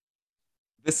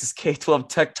This is K-12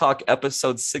 Tech Talk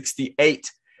episode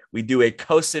 68. We do a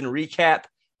CoSN recap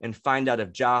and find out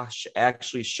if Josh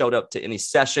actually showed up to any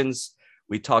sessions.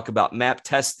 We talk about map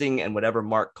testing and whatever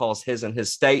Mark calls his in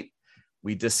his state.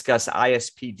 We discuss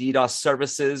ISP DDoS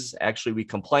services. Actually, we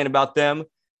complain about them.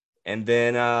 And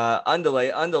then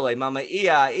underlay, mama,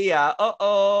 ia,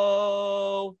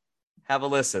 uh-oh. Have a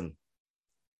listen.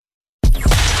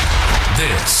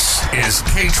 This is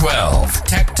K-12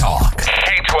 Tech Talk.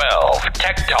 K-12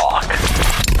 Tech Talk.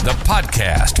 The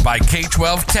podcast by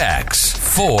K-12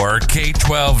 Techs for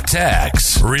K-12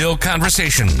 Techs. Real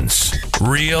conversations,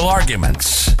 real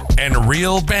arguments, and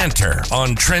real banter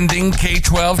on trending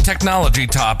K-12 technology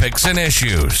topics and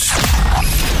issues.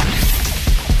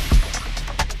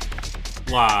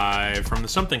 Live from the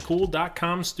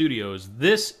somethingcool.com studios,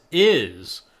 this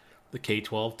is the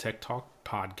K-12 Tech Talk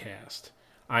podcast.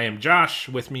 I am Josh.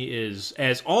 With me is,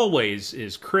 as always,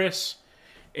 is Chris.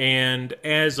 And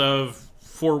as of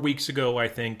 4 weeks ago, I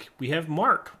think, we have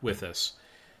Mark with us.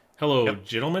 Hello,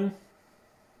 gentlemen.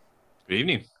 Good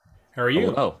evening. How are you?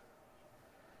 Oh,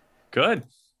 Good.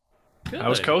 How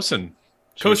was CoSN?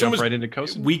 Should we jump right into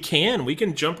CoSN? We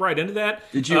can jump right into that.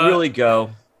 did you really go?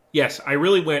 Yes, I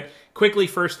really went. Quickly,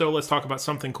 first, though, let's talk about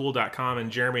somethingcool.com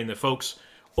and Jeremy and the folks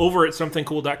over at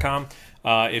somethingcool.com.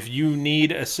 If you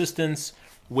need assistance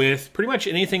with pretty much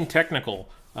anything technical,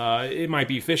 it might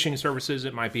be phishing services,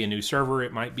 it might be a new server,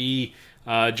 it might be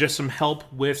just some help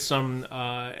with some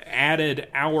added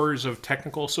hours of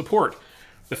technical support.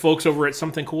 The folks over at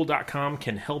somethingcool.com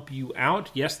can help you out.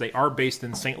 Yes, they are based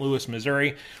in St. Louis,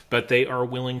 Missouri, but they are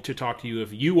willing to talk to you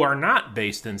if you are not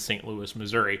based in St. Louis,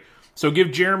 Missouri. So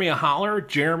give Jeremy a holler,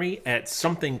 Jeremy at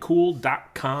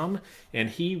somethingcool.com, and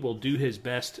he will do his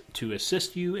best to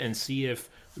assist you and see if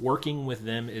working with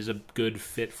them is a good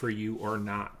fit for you or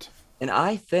not. And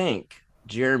I think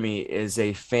Jeremy is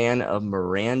a fan of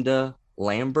Miranda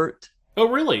Lambert. Oh,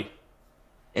 really?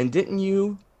 And didn't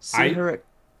you see her at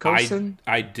CoSN?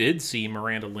 I did see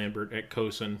Miranda Lambert at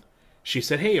CoSN. She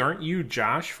said, "Hey, aren't you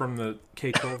Josh from the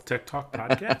K-12 Tech Talk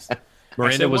podcast?"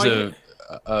 Miranda was a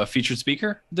featured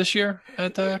speaker this year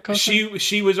at the CoSN?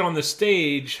 She was on the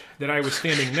stage that I was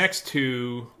standing next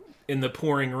to in the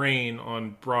pouring rain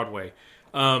on Broadway.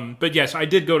 But yes, I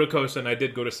did go to CoSN. I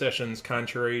did go to sessions,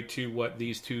 contrary to what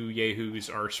these two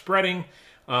yahoos are spreading.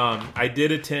 I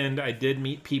did attend. I did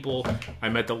meet people. I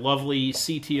met the lovely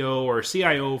CTO or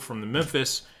CIO from the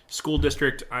Memphis School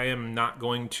District. I am not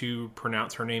going to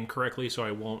pronounce her name correctly, so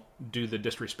I won't do the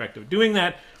disrespect of doing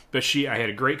that. But I had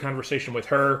a great conversation with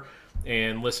her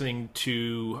and listening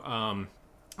to,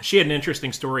 she had an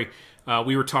interesting story.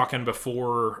 We were talking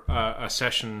before a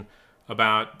session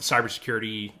about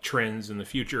cybersecurity trends in the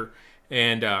future.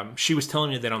 And she was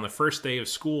telling me that on the first day of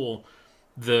school,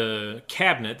 the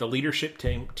cabinet, the leadership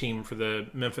team for the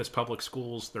Memphis Public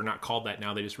Schools, they're not called that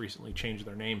now, they just recently changed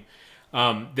their name.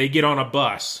 They get on a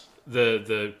bus,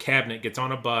 the cabinet gets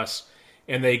on a bus,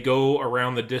 and they go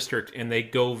around the district and they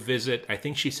go visit, I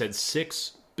think she said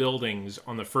 6 buildings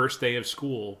on the first day of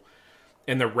school.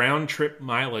 And the round trip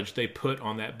mileage they put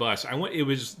on that bus, it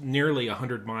was nearly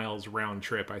 100 miles round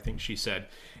trip, I think she said.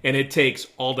 And it takes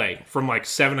all day, from like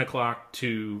 7 o'clock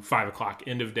to 5 o'clock,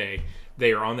 end of day.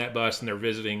 They are on that bus and they're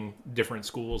visiting different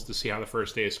schools to see how the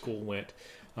first day of school went.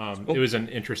 It was an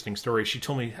interesting story. She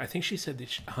told me, I think she said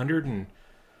that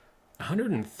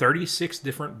 136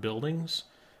 different buildings.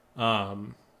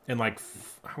 And like,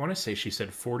 I want to say she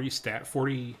said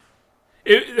 40...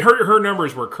 Her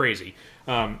numbers were crazy.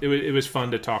 It was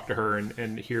fun to talk to her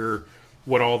and hear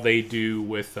what all they do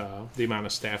with the amount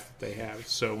of staff that they have.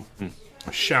 So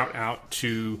shout out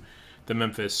to the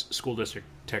Memphis School District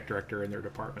Tech Director and their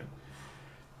department.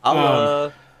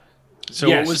 So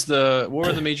yes. what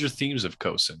were the major themes of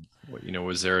CoSN?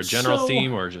 Was there a general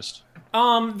theme or just?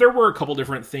 There were a couple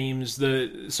different themes.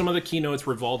 Some of the keynotes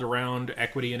revolved around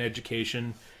equity in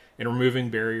education and removing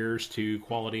barriers to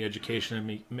quality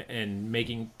education and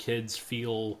making kids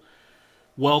feel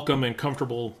welcome and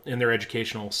comfortable in their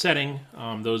educational setting.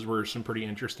 Those were some pretty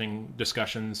interesting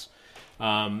discussions.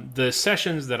 The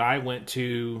sessions that I went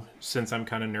to, since I'm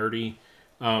kind of nerdy,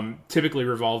 typically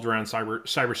revolved around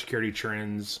cybersecurity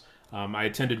trends. I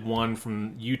attended one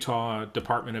from Utah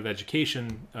Department of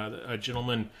Education. A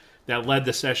gentleman that led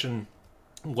the session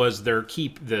was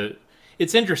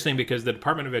It's interesting because the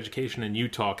Department of Education in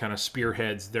Utah kind of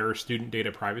spearheads their student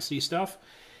data privacy stuff,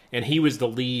 and he was the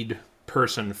lead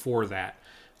person for that.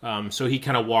 So he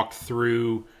kind of walked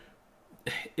through.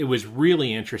 It was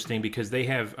really interesting because they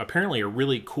have apparently a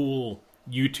really cool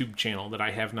YouTube channel that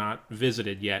I have not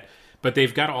visited yet, but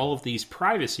they've got all of these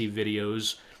privacy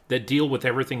videos that deal with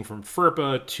everything from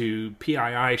FERPA to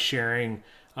PII sharing,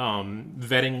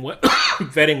 vetting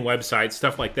websites,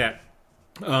 stuff like that.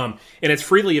 And it's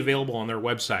freely available on their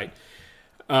website,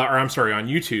 on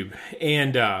YouTube.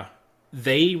 And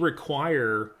they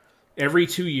require every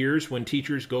 2 years when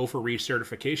teachers go for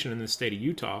recertification in the state of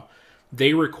Utah,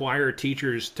 they require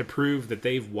teachers to prove that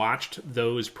they've watched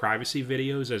those privacy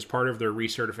videos as part of their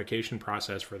recertification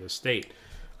process for the state.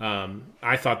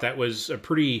 I thought that was a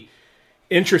pretty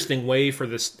interesting way for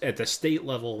this at the state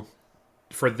level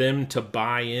for them to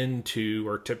buy into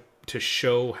or to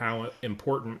show how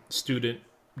important student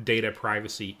data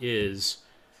privacy is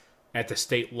at the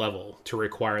state level to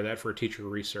require that for teacher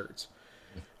recerts.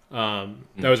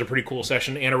 That was a pretty cool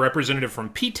session, and a representative from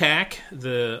PTAC,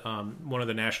 the one of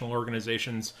the national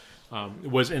organizations,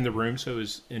 was in the room. So it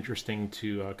was interesting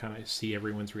to kind of see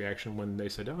everyone's reaction when they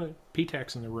said, "Oh,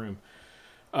 PTAC's in the room."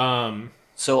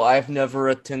 So I've never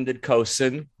attended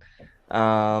COSN,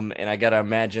 and I got to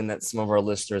imagine that some of our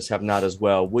listeners have not as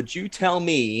well. Would you tell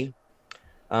me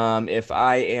if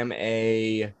I am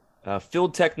a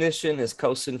field technician, is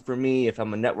COSN for me? If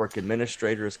I'm a network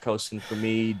administrator, is COSN for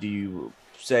me? Do you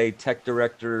say tech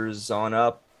directors on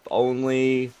up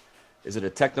only? Is it a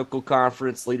technical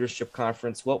conference, leadership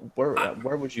conference?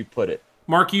 Where would you put it?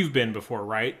 Mark, you've been before,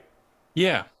 right?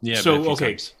 Yeah. So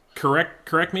okay,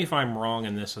 correct me if I'm wrong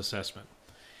in this assessment.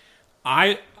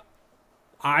 I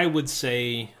would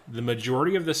say the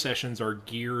majority of the sessions are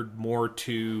geared more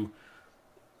to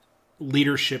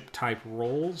leadership type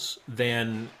roles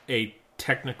than a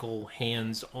technical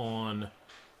hands-on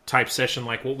type session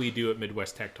like what we do at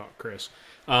Midwest Tech Talk, Chris.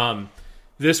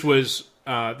 This was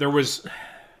there was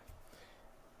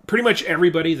pretty much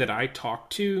everybody that I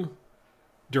talked to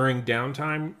during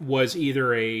downtime was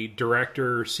either a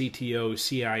director, CTO,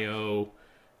 CIO.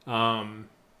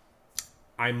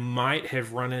 I might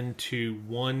have run into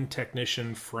one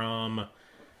technician from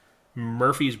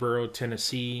Murfreesboro,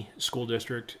 Tennessee school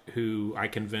district who I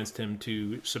convinced him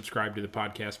to subscribe to the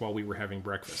podcast while we were having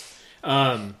breakfast.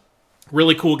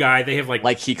 Really cool guy. They have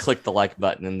like he clicked the like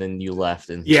button and then you left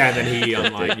and then he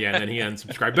unliked, and then he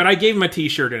unsubscribed. But I gave him a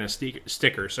T-shirt and a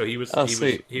sticker, so he was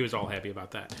all happy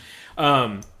about that.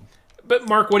 But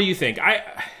Mark, what do you think?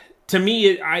 I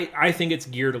think it's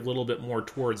geared a little bit more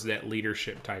towards that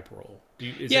leadership type role.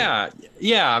 Yeah.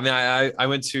 I mean, I've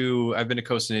been to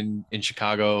COSN in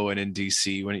Chicago and in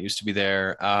DC when it used to be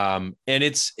there. And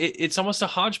it's almost a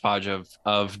hodgepodge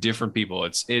of different people.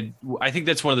 I think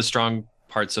that's one of the strong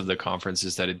parts of the conference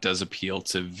is that it does appeal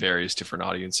to various different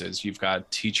audiences. You've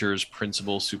got teachers,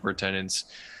 principals, superintendents,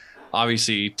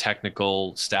 obviously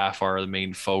technical staff are the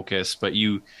main focus, but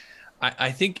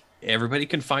I think everybody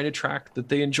can find a track that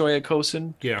they enjoy at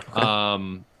COSN. Yeah.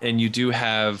 And you do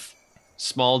have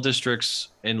small districts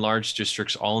and large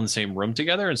districts all in the same room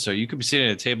together. And so you could be sitting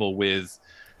at a table with,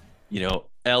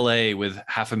 LA with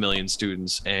 500,000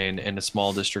 students and a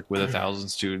small district with 1,000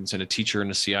 students and a teacher and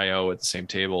a CIO at the same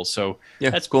table. So yeah,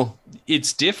 that's cool.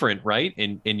 It's different, right?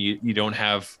 And you don't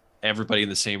have everybody in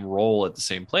the same role at the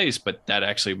same place, but that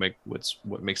actually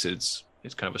what makes it's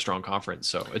kind of a strong conference.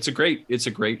 So it's a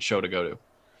great show to go to.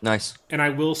 Nice. And I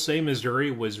will say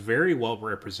Missouri was very well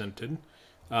represented.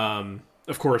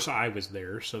 Of course, I was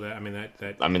there, so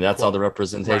that's all the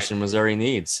representation right. Missouri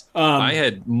needs. I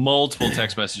had multiple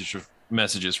text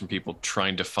messages from people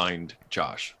trying to find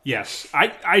Josh. Yes,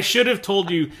 I should have told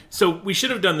you. So we should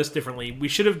have done this differently. We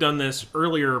should have done this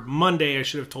earlier Monday. I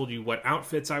should have told you what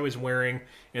outfits I was wearing,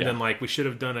 and then we should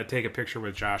have done a take a picture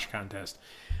with Josh contest.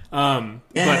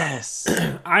 Yes,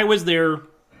 but I was there.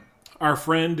 Our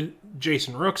friend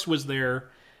Jason Rooks was there.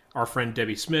 Our friend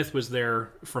Debbie Smith was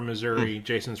there from Missouri.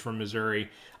 Jason's from Missouri.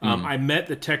 I met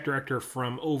the tech director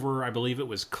from over, I believe it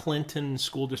was Clinton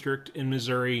School District in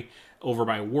Missouri, over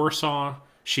by Warsaw.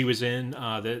 She was in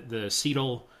the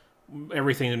CETL,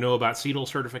 everything to know about CETL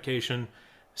certification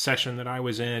session that I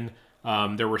was in.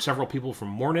 There were several people from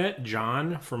Mornet.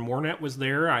 John from Mornet was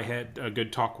there. I had a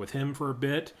good talk with him for a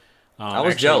bit. I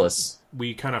was jealous.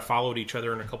 We kind of followed each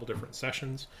other in a couple different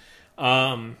sessions.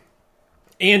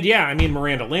 And yeah, I mean,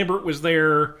 Miranda Lambert was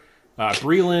there.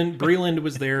 Breland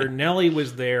was there. Nellie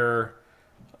was there.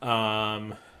 Who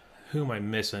am I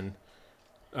missing?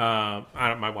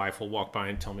 My wife will walk by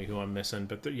and tell me who I'm missing.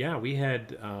 But we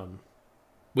had a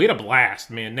blast,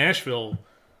 man. Nashville.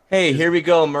 Hey, here we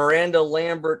go. Miranda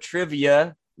Lambert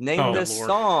trivia. Name this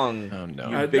song. Oh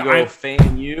no, you big old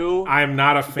fan. You. I'm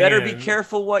not a fan. You better be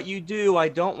careful what you do. I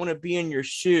don't want to be in your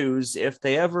shoes. If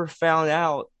they ever found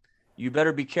out, you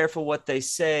better be careful what they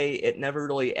say. It never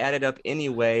really added up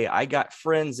anyway. I got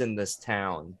friends in this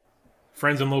town.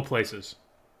 Friends in low places.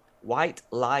 White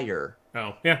Liar.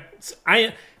 Oh, yeah.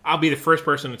 I'll be the first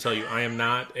person to tell you I am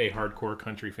not a hardcore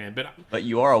country fan, But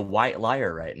you are a white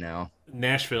liar right now.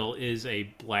 Nashville is a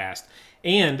blast.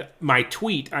 And my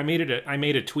tweet, I made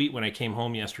a tweet when I came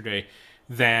home yesterday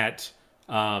that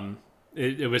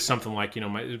it was something like,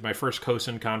 my first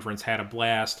COSN conference had a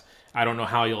blast. I don't know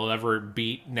how you'll ever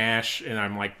beat Nash. And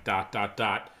I'm like, ...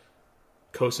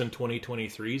 COSN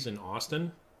 2023 is in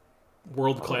Austin.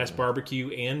 World-class barbecue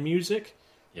and music.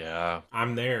 Yeah.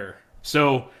 I'm there.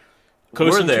 So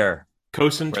We're there.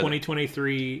 COSN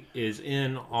 2023 is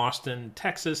in Austin,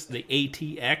 Texas, the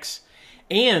ATX.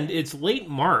 And it's late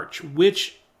March,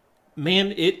 which,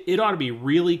 man, it ought to be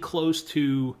really close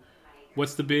to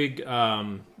what's the big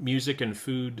music and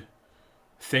food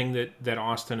thing that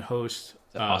Austin hosts?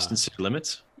 Austin City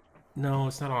Limits? No,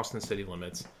 it's not Austin City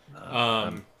Limits.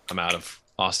 I'm out of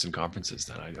Austin conferences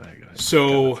then.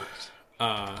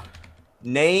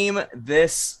 Name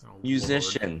this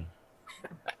musician.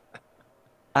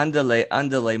 Andale,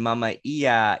 andale, mama,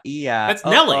 iya. That's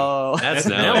Nelly. That's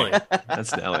Nelly.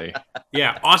 That's Nelly.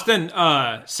 Yeah, Austin,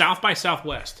 South by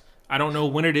Southwest. I don't know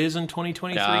when it is in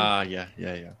 2023. Yeah.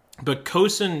 But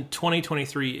COSN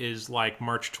 2023 is like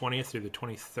March 20th through the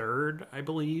 23rd, I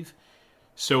believe.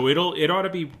 So it ought to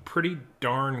be pretty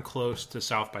darn close to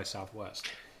South by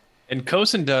Southwest. And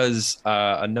COSN does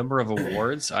a number of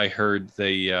awards. I heard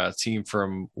the team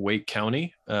from Wake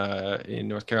County in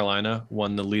North Carolina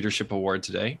won the leadership award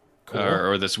today, Cool.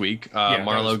 or this week.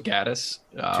 Marlo Gaddis,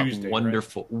 Tuesday,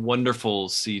 wonderful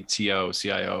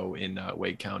CIO in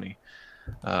Wake County.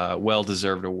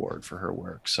 Well-deserved award for her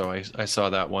work. So I saw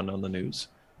that one on the news.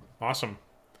 Awesome.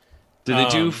 Did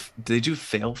they do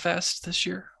Fail Fest this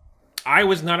year? I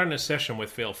was not in a session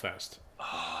with FailFest.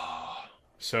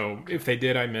 So if they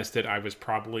did, I missed it. I was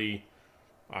probably,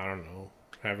 I don't know,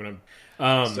 having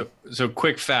a... So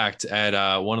quick fact,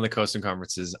 at one of the COSN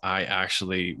conferences, I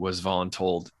actually was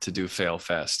voluntold to do Fail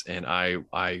Fest, and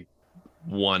I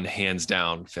won hands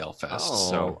down Fail Fest.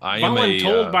 So I am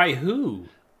voluntold by who?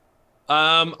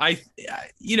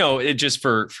 It just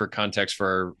for context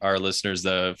for our listeners,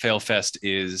 the Fail Fest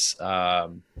is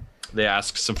they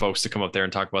ask some folks to come up there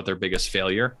and talk about their biggest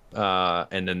failure,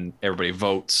 and then everybody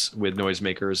votes with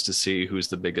noisemakers to see who's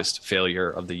the biggest failure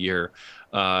of the year.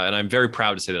 And I'm very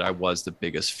proud to say that I was the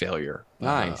biggest failure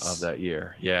of that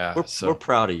year. Yeah, we're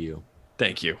proud of you.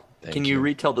 Thank you. Can you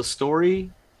retell the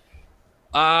story?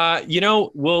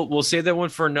 We'll save that one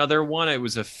for another one. It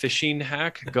was a phishing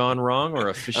hack gone wrong, or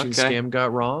a phishing scam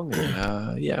got wrong.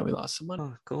 And, we lost some money.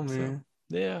 Oh, cool, man.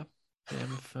 So, yeah.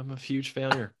 I'm a huge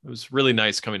failure. It was really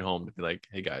nice coming home to be like,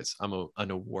 hey guys, I'm an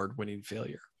award-winning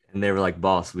failure. And they were like,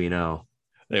 boss, we know.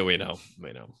 We know.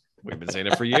 We've been saying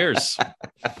it for years.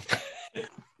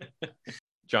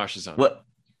 Josh is on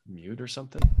mute or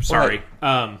something. Sorry.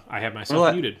 I have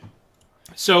myself muted.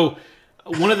 So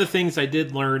one of the things I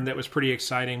did learn that was pretty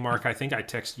exciting, Mark, I think I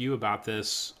texted you about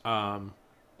this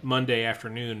Monday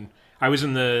afternoon. I was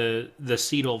in the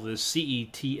CETL, the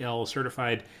CETL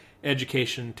Certified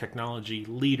Education Technology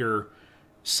Leader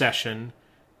session,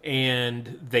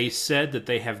 and they said that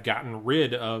they have gotten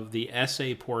rid of the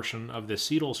essay portion of the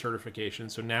CETL certification.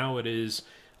 So now it is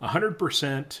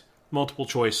 100% multiple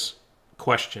choice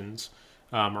questions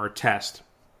or test.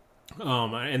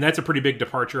 And that's a pretty big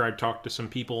departure. I've talked to some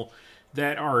people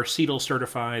that are CETL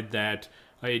certified that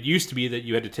it used to be that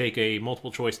you had to take a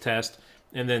multiple choice test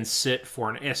and then sit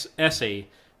for an essay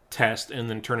test and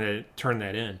then turn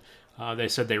that in. They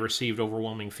said they received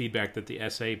overwhelming feedback that the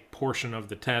essay portion of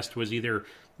the test was either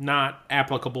not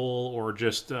applicable or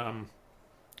just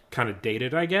kind of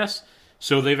dated, I guess.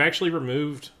 So they've actually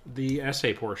removed the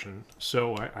essay portion.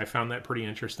 So I found that pretty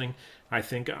interesting. I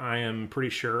think I am pretty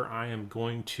sure I am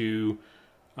going to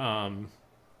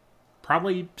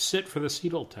probably sit for the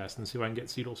CETL test and see if I can get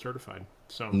CETL certified.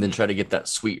 So and then try to get that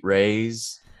sweet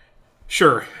raise.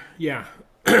 Sure. Yeah.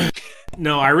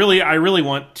 No, I really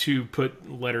want to put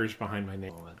letters behind my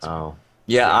name.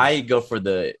 I go for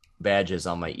the badges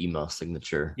on my email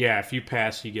signature. Yeah, if you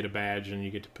pass, you get a badge and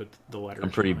you get to put the letters. I'm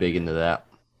pretty big into that.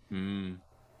 Yeah.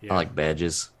 I like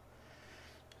badges.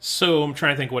 So I'm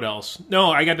trying to think what else.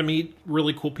 No, I got to meet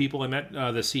really cool people. I met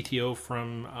the CTO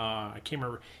from I can't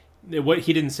remember what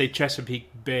he didn't say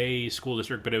Chesapeake Bay School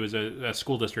District, but it was a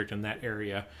school district in that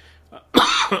area.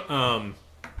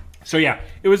 So yeah,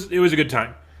 it was a good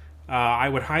time. I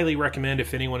would highly recommend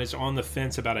if anyone is on the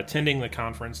fence about attending the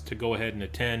conference to go ahead and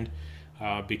attend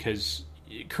because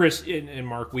Chris and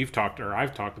Mark, I've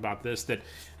talked about this, that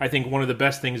I think one of the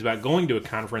best things about going to a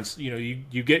conference,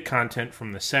 you get content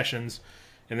from the sessions,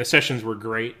 and the sessions were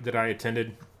great that I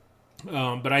attended.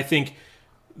 But I think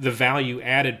the value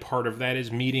added part of that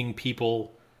is meeting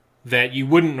people that you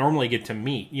wouldn't normally get to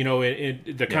meet. You know,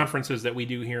 the conferences that we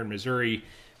do here in Missouri,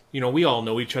 you know, we all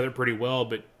know each other pretty well,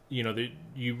 but you know,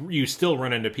 you still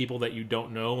run into people that you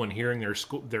don't know, and hearing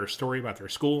their story about their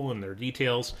school and their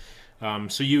details.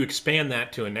 So you expand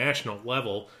that to a national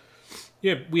level.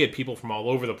 Yeah, we had people from all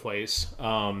over the place.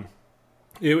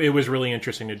 It was really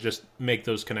interesting to just make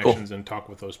those connections and talk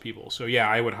with those people. So yeah,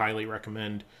 I would highly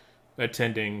recommend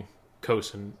attending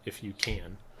COSN if you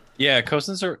can. Yeah,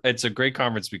 it's a great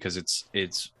conference because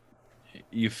it's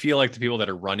you feel like the people that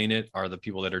are running it are the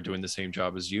people that are doing the same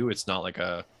job as you. It's not like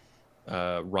a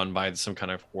run by some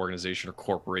kind of organization or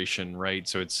corporation, right?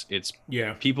 So it's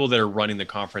people that are running the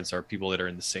conference are people that are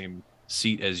in the same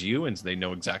seat as you, and they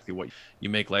know exactly what you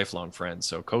make lifelong friends.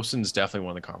 So COSN is definitely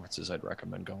one of the conferences I'd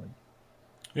recommend going.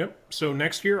 Yep. So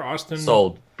next year,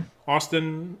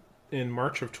 Austin in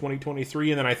March of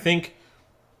 2023, and then I think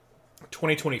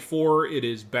 2024 it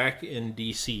is back in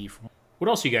DC. What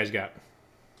else you guys got?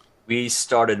 We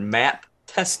started map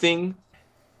testing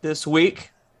this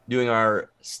week, doing our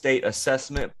state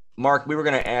assessment. Mark, we were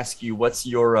going to ask you what's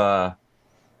your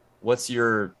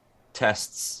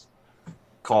tests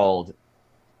called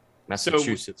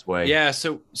Massachusetts way? Yeah,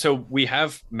 so we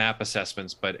have MAP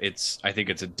assessments, but I think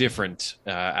it's a different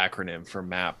acronym for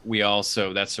MAP. We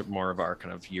also, that's more of our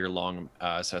kind of year-long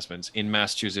assessments. In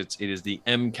Massachusetts, it is the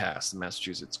MCAS, the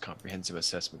Massachusetts Comprehensive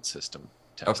Assessment System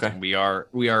test. Okay. And we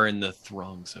are in the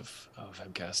throngs of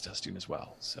MCAS testing as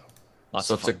well. So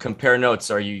to compare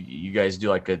notes, are you guys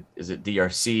do is it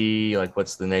DRC? Like,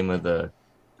 what's the name of the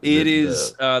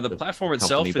platform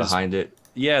itself is behind it?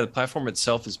 Yeah, the platform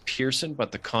itself is Pearson,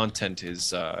 but the content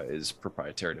is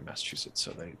proprietary to Massachusetts.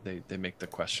 So they make the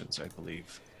questions, I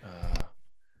believe.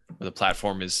 The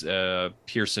platform is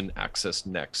Pearson Access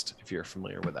Next, if you're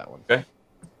familiar with that one. Okay.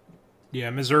 Yeah,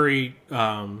 Missouri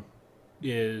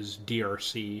is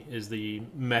DRC, is the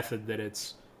method that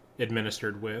it's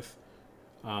administered with.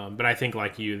 But I think,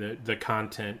 like you, the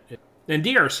content... And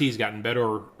DRC's gotten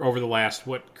better over the last,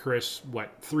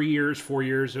 3 years, 4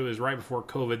 years? It was right before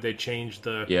COVID. They changed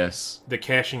the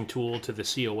caching tool to the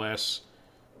COS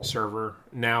server.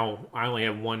 Now I only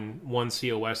have one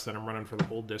COS that I'm running for the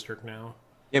whole district now.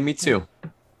 Yeah, me too.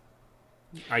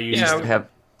 I used to have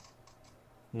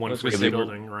one for the we're-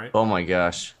 building, right? Oh my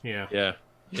gosh. Yeah.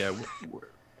 Yeah.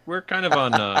 We're kind of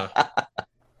on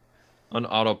on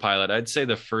autopilot. I'd say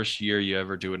the first year you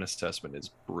ever do an assessment is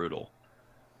brutal.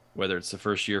 Whether it's the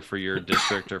first year for your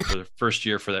district or for the first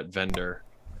year for that vendor,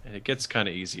 and it gets kind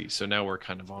of easy. So now we're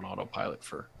kind of on autopilot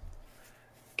for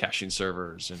caching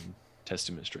servers and test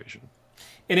administration.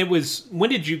 And it was, when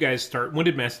did you guys start? When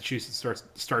did Massachusetts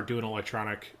start doing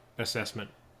electronic assessment?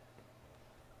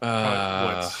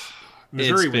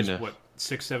 Missouri was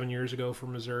 6-7 years ago for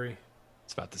Missouri.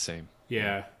 It's about the same.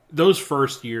 Yeah, those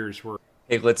first years were.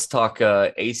 Hey, let's talk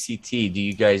ACT. Do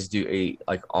you guys do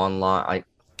online?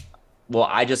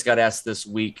 I just got asked this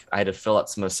week. I had to fill out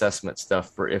some assessment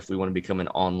stuff for if we want to become an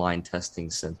online testing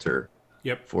center.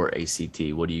 Yep. For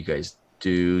ACT. What do you guys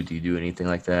do? Do you do anything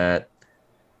like that?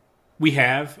 We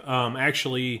have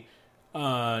actually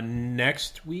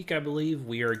next week, I believe,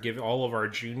 we are giving all of our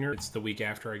juniors. It's the week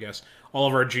after, I guess. All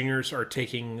of our juniors are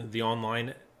taking the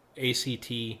online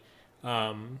ACT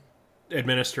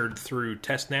administered through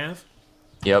TestNav.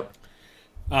 Yep.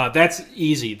 That's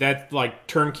easy. That like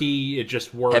turnkey. It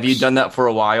just works. Have you done that for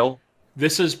a while?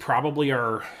 This is probably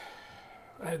the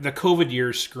COVID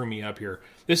years screw me up here.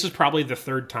 This is probably the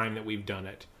third time that we've done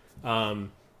it.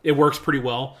 It works pretty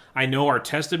well. I know our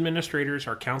test administrators,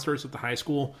 our counselors at the high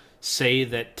school say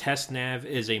that TestNav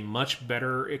is a much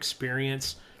better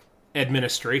experience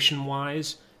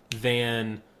administration-wise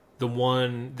than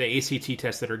the ACT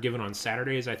tests that are given on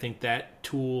Saturdays. I think that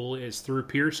tool is through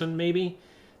Pearson, maybe.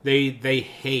 They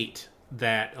hate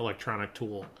that electronic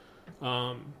tool.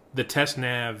 The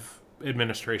TestNav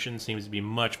administration seems to be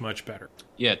much, much better.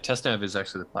 Yeah, TestNav is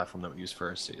actually the platform that we use for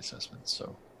our state assessments.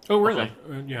 So. Oh, really?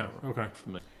 Okay. Yeah. Okay.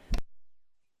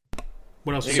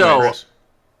 What else?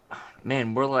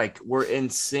 Man, we're in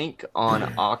sync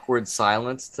on awkward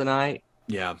silence tonight.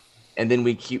 Yeah. And then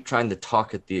we keep trying to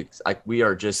talk at we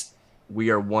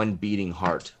are one beating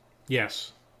heart.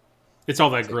 Yes. It's all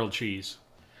that grilled cheese.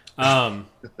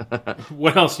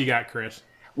 What else you got, Chris?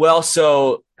 Well,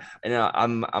 so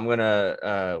I'm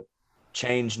gonna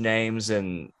change names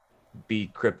and be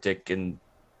cryptic and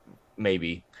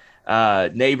maybe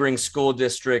neighboring school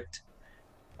district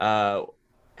had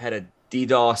a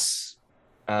DDoS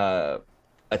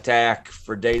attack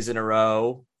for days in a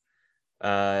row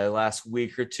last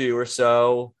week or two or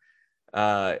so.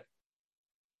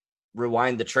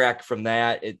 Rewind the track from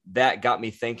that. That got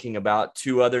me thinking about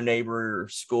two other neighbor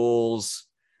schools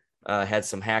had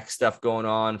some hack stuff going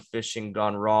on, phishing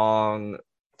gone wrong,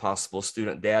 possible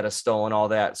student data stolen, all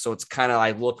that. So it's kind of,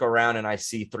 I look around and I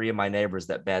see 3 of my neighbors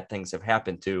that bad things have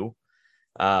happened to.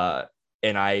 And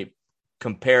I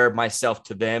compare myself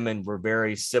to them, and we're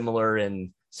very similar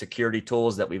in security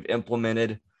tools that we've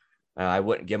implemented. I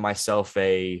wouldn't give myself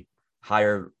a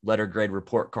higher letter grade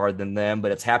report card than them,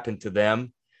 but it's happened to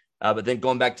them. But then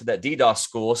going back to that DDoS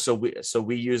school, so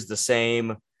we use the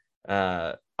same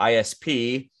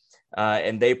ISP,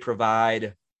 and they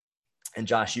provide, and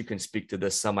Josh, you can speak to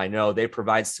this some, I know, they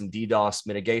provide some DDoS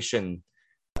mitigation,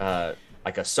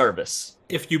 like a service.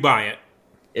 If you buy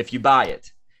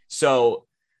it. So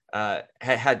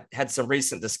had some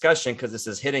recent discussion, because this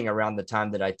is hitting around the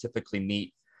time that I typically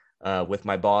meet with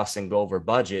my boss and go over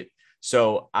budget.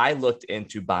 So I looked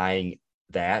into buying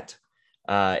that,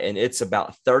 and it's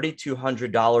about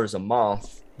 $3,200 a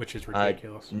month, which is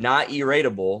ridiculous. Not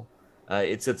E-ratable.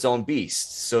 It's its own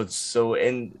beast. So,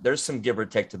 and there's some give or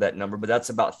take to that number, but that's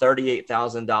about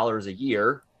 $38,000 a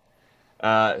year.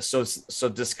 So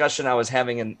discussion I was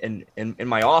having in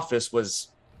my office was,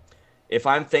 if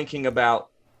I'm thinking about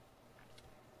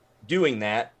doing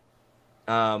that,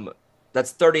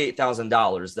 that's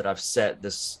 $38,000 that I've set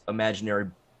this imaginary,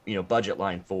 budget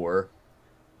line for.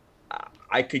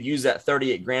 I could use that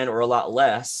 38 grand or a lot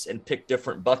less and pick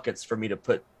different buckets for me to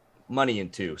put money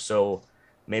into. So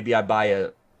maybe I buy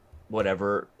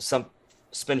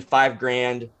spend 5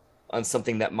 grand on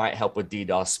something that might help with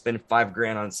DDoS, spend 5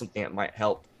 grand on something that might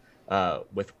help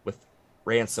with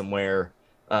ransomware,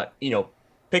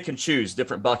 pick and choose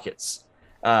different buckets.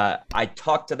 I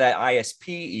talked to that ISP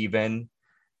even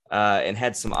and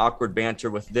had some awkward banter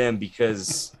with them,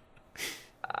 because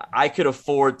I could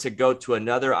afford to go to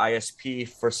another ISP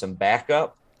for some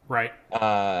backup, right?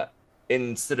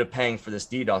 Instead of paying for this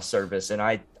DDoS service. And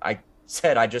I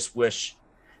said, I just wish,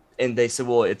 and they said,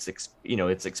 well, it's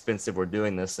expensive, we're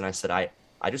doing this. And I said, I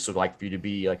just would like for you to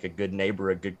be like a good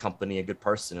neighbor, a good company, a good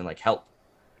person, and like help,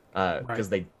 because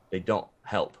they don't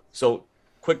help. So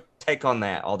quick take on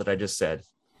that, all that I just said.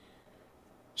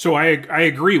 So I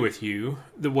agree with you.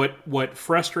 What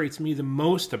frustrates me the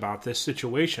most about this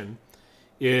situation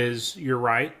is, you're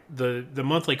right, the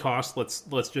monthly cost,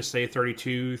 let's just say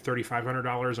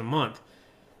 $3,500 a month.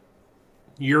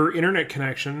 Your internet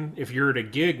connection, if you're at a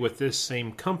gig with this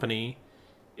same company,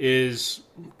 is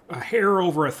a hair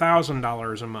over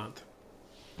 $1,000 a month.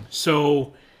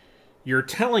 So you're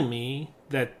telling me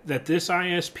that this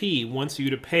ISP wants you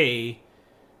to pay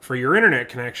for your internet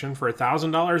connection for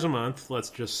 $1,000 a month,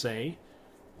 let's just say.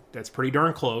 That's pretty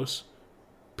darn close,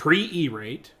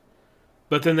 pre-E-rate.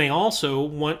 But then they also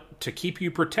want to keep you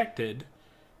protected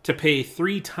to pay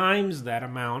 3 times that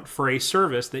amount for a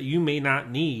service that you may not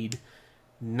need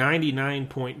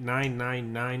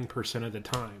 99.999% of the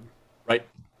time. Right.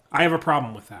 I have a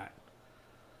problem with that.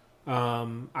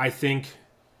 I think,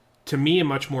 to me, a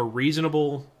much more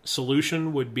reasonable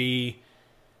solution would be,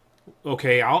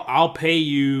 okay, I'll pay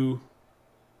you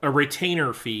a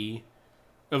retainer fee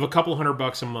of a couple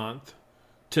 $100 a month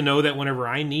to know that whenever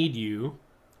I need you,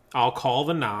 I'll call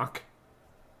the knock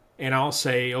and I'll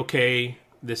say, okay,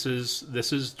 this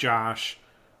is Josh.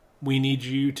 We need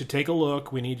you to take a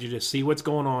look. We need you to see what's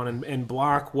going on and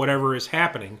block whatever is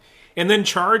happening. And then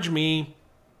charge me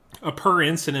a per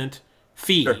incident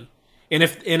fee. Sure. And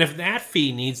if that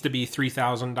fee needs to be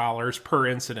 $3,000 per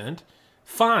incident,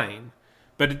 fine.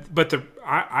 But the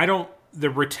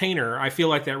retainer, I feel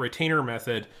like that retainer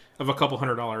method of a couple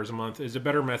 $100 a month is a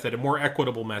better method, a more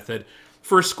equitable method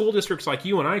for school districts like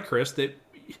you and I, Chris, that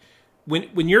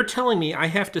when you're telling me I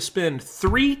have to spend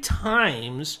 3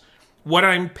 times what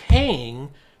I'm paying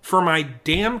for my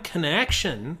damn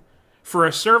connection for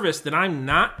a service that I'm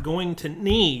not going to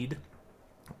need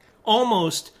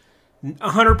almost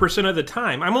 100% of the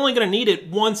time. I'm only going to need it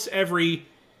once every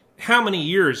how many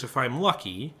years if I'm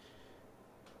lucky.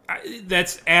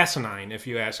 That's asinine, if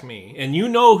you ask me. And you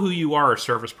know who you are,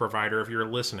 service provider, if you're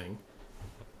listening.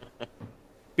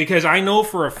 Because I know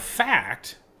for a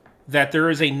fact that there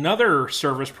is another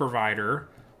service provider,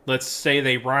 let's say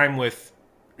they rhyme with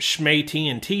Schmay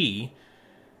T&T,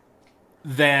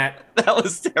 that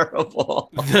was terrible.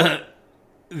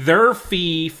 Their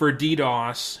fee for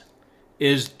DDoS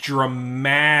is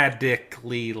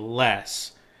dramatically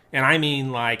less. And I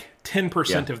mean like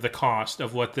 10% of the cost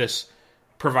of what this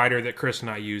provider that Chris and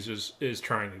I use is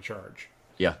trying to charge.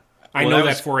 Yeah. I know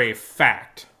that for a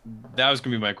fact. That was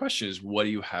going to be my question, is what do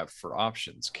you have for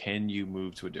options? Can you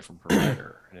move to a different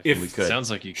provider? And if we could. It sounds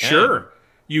like you can. Sure,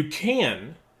 you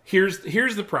can. Here's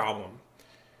the problem.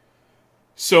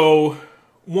 So,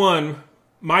 one,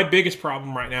 my biggest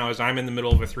problem right now is I'm in the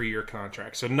middle of a 3-year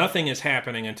contract. So nothing is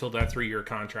happening until that 3-year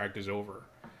contract is over.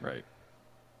 Right.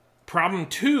 Problem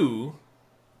 2,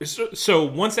 so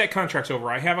once that contract's over,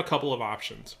 I have a couple of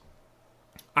options.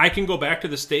 I can go back to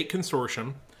the state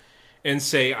consortium and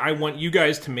say, I want you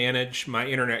guys to manage my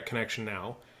internet connection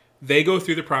now. They go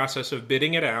through the process of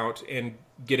bidding it out and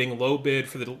getting low bid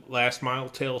for the last mile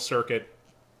tail circuit.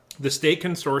 The state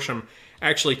consortium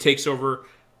actually takes over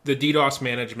the DDoS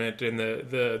management and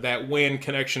that WAN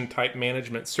connection type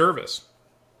management service.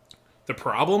 The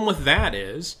problem with that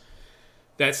is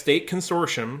that state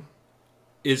consortium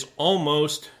is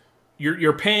almost,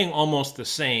 you're paying almost the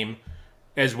same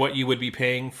as what you would be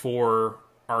paying for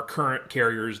our current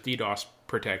carrier's DDoS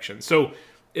protection. So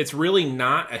it's really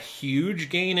not a huge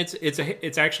gain.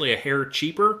 It's actually a hair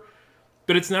cheaper,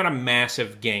 but it's not a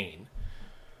massive gain.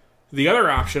 The other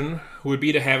option would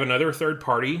be to have another third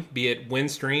party, be it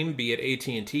Windstream, be it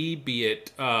AT&T, be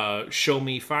it Show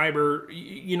Me Fiber,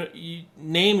 you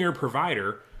name your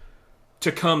provider,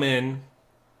 to come in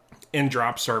and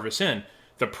drop service in.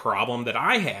 The problem that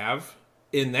I have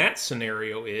in that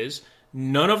scenario is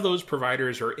none of those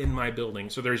providers are in my building.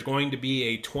 So there's going to be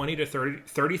a $20,000 to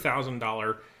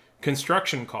 $30,000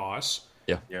 construction costs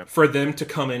for them to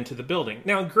come into the building.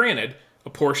 Now, granted, a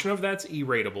portion of that's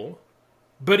E-ratable,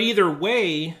 but either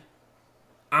way,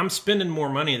 I'm spending more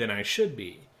money than I should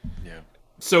be. Yeah.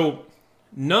 So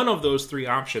none of those 3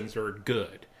 options are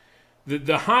good.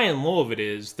 The high and low of it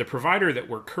is the provider that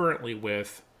we're currently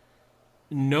with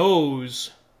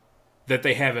knows that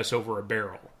they have us over a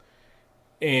barrel.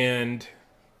 And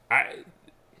I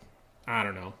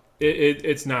don't know.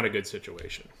 It's not a good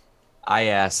situation.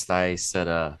 I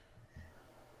said,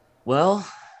 well,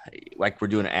 like we're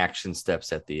doing action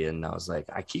steps at the end. I was like,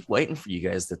 I keep waiting for you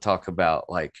guys to talk about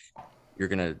like, you're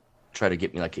going to try to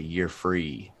get me like a year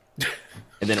free.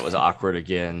 And then it was awkward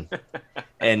again.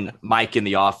 And Mike in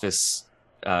the office,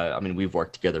 we've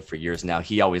worked together for years now.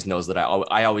 He always knows that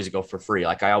I always go for free.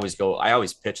 Like I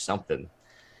always pitch something.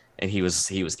 And he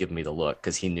was giving me the look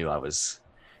because he knew I was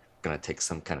going to take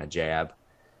some kind of jab.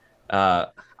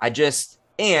 And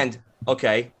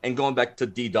going back to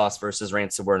DDoS versus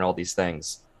ransomware and all these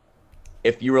things.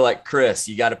 If you were like Chris,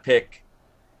 you got to pick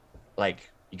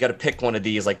one of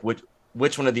these. Like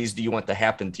which one of these do you want to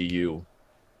happen to you?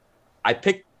 I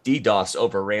picked DDoS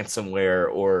over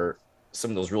ransomware or some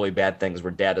of those really bad things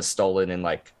where data's stolen and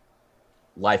like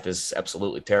life is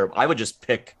absolutely terrible. I would just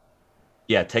pick,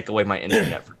 take away my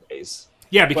internet for days.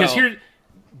 Yeah, because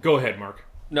go ahead, Mark.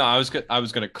 No, I was going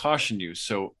to caution you.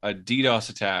 So a DDoS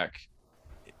attack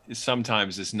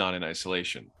sometimes is not in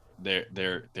isolation.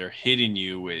 They're hitting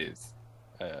you with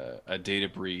a data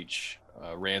breach,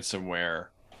 ransomware,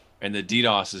 and the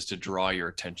DDoS is to draw your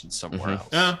attention somewhere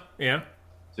else. Yeah.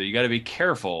 So you got to be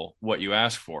careful what you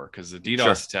ask for, because the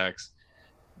DDoS attacks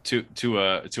to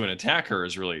an attacker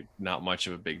is really not much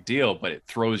of a big deal, but it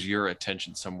throws your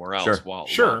attention somewhere else while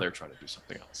they're trying to do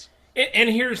something else. And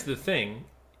here's the thing: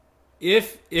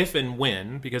 if and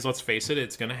when, because let's face it,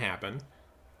 it's going to happen,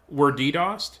 we're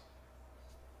DDoSed.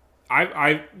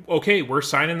 We're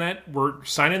signing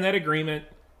that agreement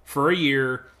for a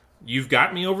year. You've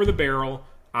got me over the barrel.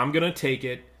 I'm going to take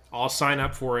it. I'll sign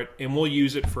up for it, and we'll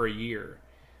use it for a year.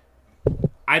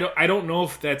 I don't know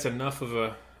if that's enough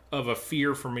of a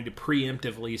fear for me to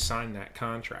preemptively sign that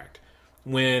contract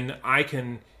when I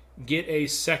can get a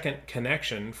second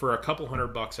connection for a couple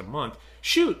 $100 a month.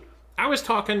 Shoot, I was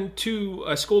talking to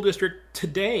a school district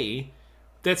today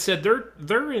that said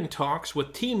they're in talks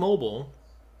with T-Mobile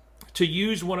to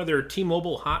use one of their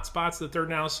T-Mobile hotspots that they're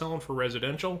now selling for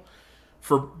residential.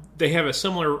 They have a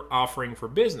similar offering for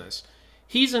business.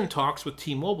 He's in talks with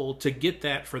T-Mobile to get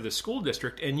that for the school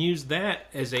district and use that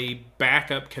as a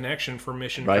backup connection for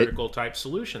mission critical type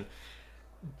solution.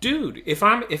 Dude, if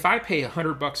I pay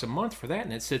 $100 a month for that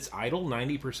and it sits idle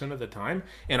 90% of the time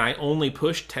and I only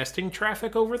push testing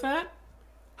traffic over that,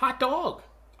 hot dog,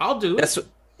 I'll do it.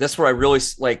 That's where I really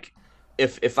like.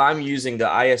 If I'm using the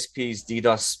ISP's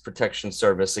DDoS protection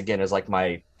service again as like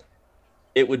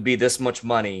it would be this much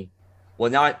money. Well,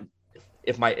 now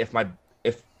if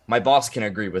my boss can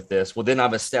agree with this, well, then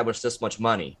I've established this much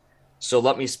money. So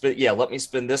let me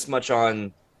spend this much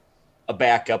on a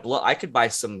backup. I could buy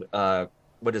some,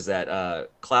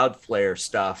 Cloudflare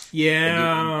stuff.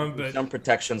 Yeah, but some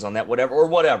protections on that,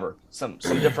 whatever, some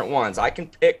different ones. I can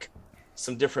pick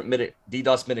some different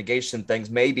DDoS mitigation things,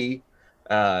 maybe,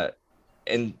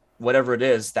 and whatever it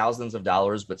is, thousands of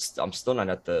dollars, but I'm still not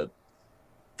at the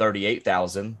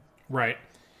 38,000. Right.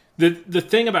 The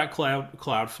thing about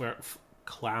Cloudflare,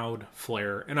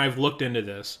 and I've looked into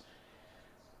this,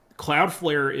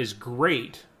 Cloudflare is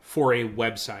great for a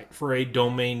website, for a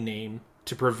domain name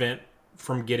to prevent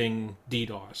from getting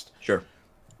DDoSed. Sure.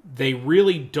 They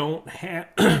really don't have...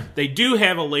 They do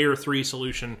have a layer 3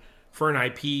 solution for an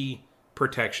IP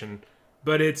protection,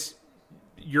 but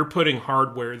you're putting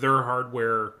their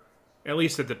hardware, at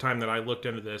least at the time that I looked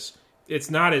into this,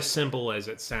 it's not as simple as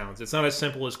it sounds. It's not as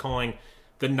simple as calling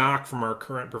the NOC from our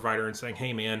current provider and saying,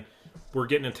 hey man, we're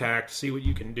getting attacked, see what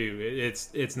you can do.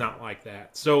 It's not like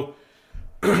that. So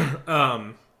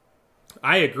I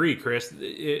agree, Chris.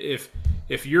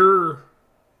 If you're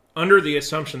under the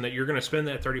assumption that you're going to spend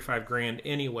that $35,000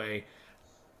 anyway,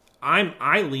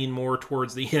 I lean more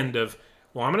towards the end of,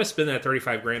 well, I'm going to spend that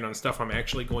 $35,000 on stuff I'm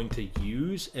actually going to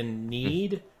use and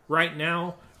need right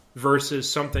now versus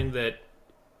something that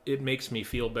it makes me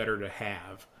feel better to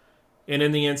have. And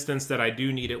in the instance that I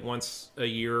do need it once a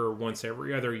year or once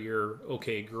every other year,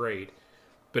 okay, great.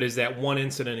 But is that one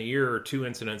incident a year or two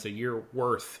incidents a year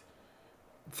worth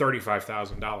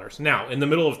 $35,000? Now, in the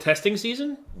middle of testing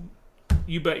season,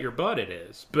 you bet your butt it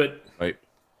is. But right.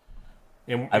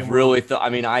 And I've really thought. I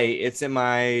mean, it's in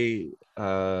my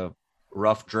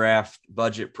rough draft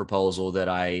budget proposal that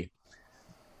I'm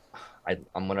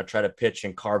going to try to pitch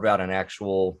and carve out an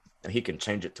actual. He can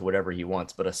change it to whatever he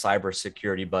wants, but a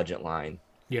cybersecurity budget line.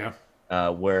 Yeah.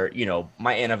 Where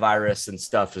my antivirus and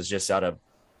stuff is just out of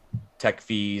tech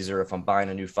fees, or if I'm buying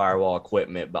a new firewall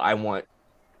equipment. But I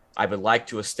would like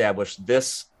to establish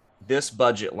this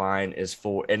budget line is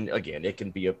for, and again, it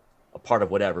can be a part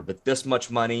of whatever, but this much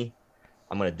money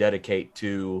I'm going to dedicate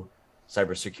to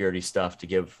cybersecurity stuff to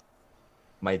give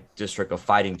my district a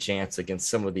fighting chance against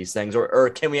some of these things, or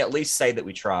can we at least say that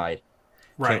we tried?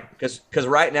 Right. Because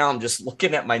right now I'm just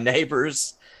looking at my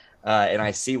neighbors and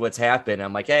I see what's happened.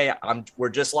 I'm like, hey, we're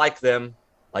just like them.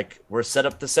 Like, we're set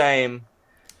up the same.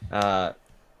 And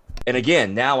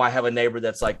again, now I have a neighbor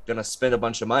that's like going to spend a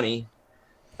bunch of money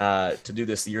to do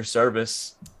this year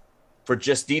service for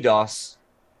just DDoS.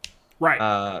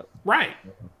 Right. Right.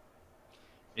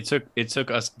 It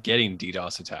took us getting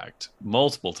DDoS attacked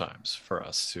multiple times for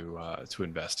us to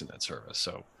invest in that service.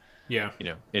 So yeah,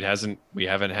 we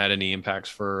haven't had any impacts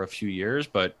for a few years,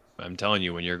 but I'm telling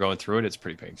you, when you're going through it, it's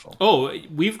pretty painful. Oh,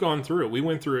 we've gone through it. We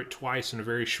went through it twice in a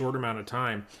very short amount of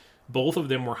time. Both of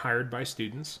them were hired by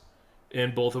students,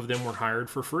 and both of them were hired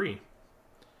for free.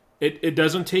 It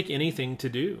doesn't take anything to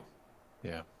do.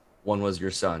 Yeah. One was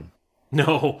your son.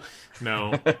 No.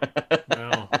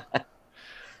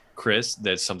 Chris,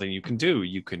 that's something you can do.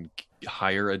 You can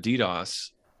hire a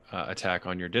DDoS attack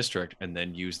on your district and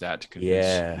then use that to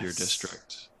convince your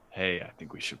district, hey, I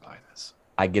think we should buy this.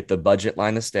 I get the budget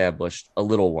line established, a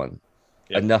little one,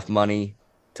 enough money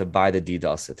to buy the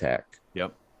DDoS attack.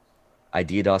 Yep. I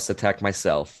DDoS attack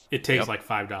myself. It takes like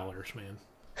 $5, man.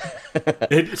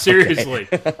 Seriously.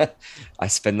 I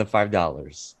spend the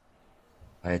 $5.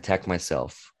 I attack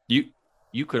myself.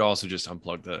 You could also just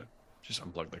unplug the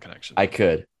connection. I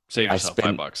could save yourself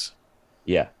 $5.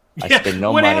 Yeah. I spend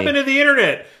no what money. Happened to the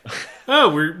internet? Oh,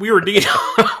 we were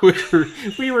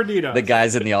DDoS. we were DDoS. The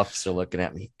guys in the office are looking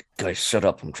at me. Guys, shut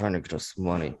up! I'm trying to get us some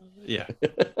money. Yeah.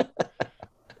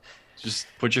 Just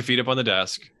put your feet up on the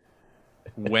desk.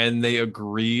 When they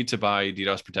agree to buy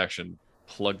DDoS protection,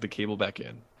 plug the cable back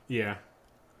in. Yeah.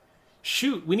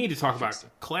 Shoot, we need to talk about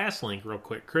ClassLink real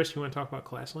quick. Chris, you want to talk about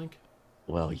ClassLink?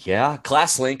 Well, yeah.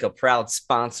 ClassLink, a proud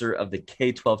sponsor of the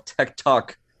K-12 Tech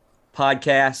Talk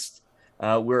podcast.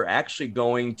 We're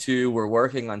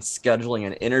working on scheduling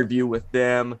an interview with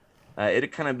them. It'll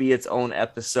kind of be its own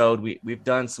episode. We've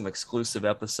done some exclusive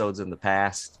episodes in the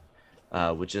past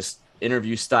with just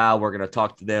interview style. We're going to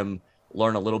talk to them,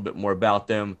 learn a little bit more about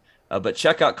them. But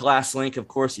check out ClassLink. Of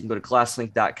course, you can go to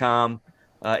classlink.com.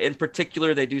 In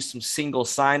particular, they do some single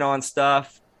sign-on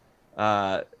stuff.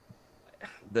 The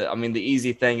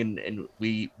easy thing, and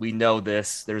we know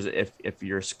this, if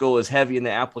your school is heavy in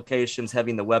the applications,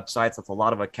 heavy in the websites, that's a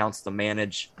lot of accounts to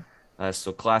manage.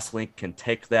 So ClassLink can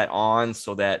take that on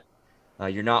so that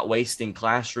you're not wasting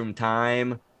classroom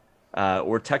time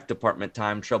or tech department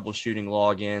time troubleshooting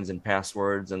logins and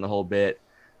passwords and the whole bit.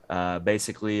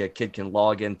 Basically, a kid can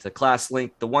log into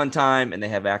ClassLink the one time, and they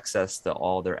have access to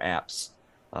all their apps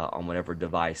on whatever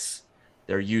device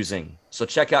they're using. So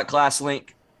check out ClassLink.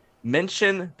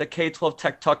 Mention the K-12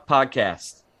 Tech Talk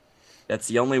podcast. That's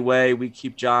the only way we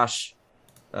keep Josh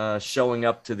showing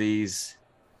up to these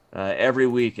every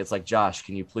week. It's like, Josh,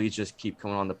 can you please just keep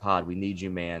coming on the pod? We need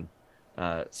you, man.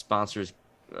 Sponsors,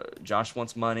 Josh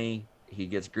wants money. He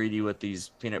gets greedy with these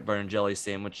peanut butter and jelly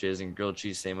sandwiches and grilled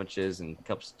cheese sandwiches and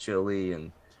cups of chili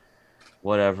and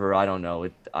whatever. I don't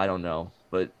know.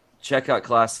 But check out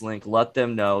ClassLink. Let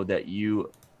them know that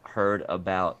you heard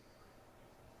about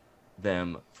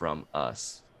them from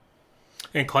us.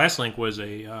 And ClassLink was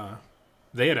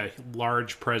they had a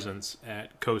large presence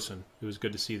at COSN. It was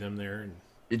good to see them there. And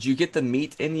did you get to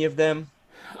meet any of them?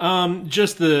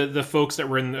 Just the folks that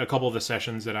were in a couple of the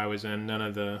sessions that I was in. None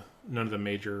of the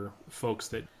major folks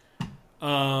that.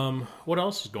 What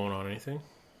else is going on? Anything?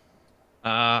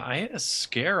 I had a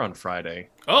scare on Friday.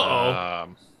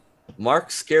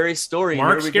 Mark's scary story.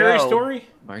 Mark's scary story.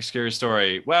 Mark's scary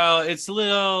story. Well, it's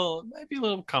might be a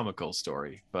little comical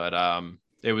story, but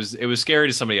it was scary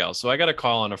to somebody else. So I got a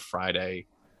call on a Friday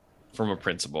from a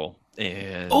principal,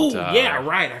 and yeah,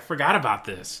 right. I forgot about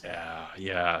this.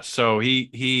 Yeah. So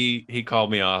he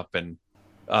called me up, and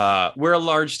we're a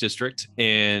large district,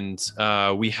 and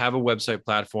we have a website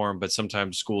platform, but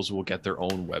sometimes schools will get their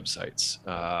own websites.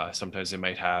 Sometimes they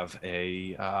might have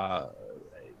an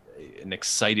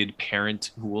excited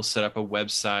parent who will set up a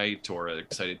website, or an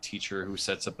excited teacher who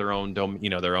sets up their own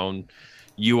their own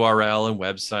URL and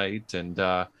website.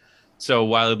 And so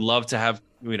while I'd love to have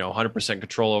 100%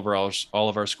 control over all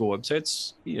of our school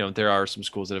websites, there are some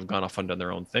schools that have gone off and done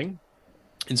their own thing.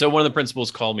 And so one of the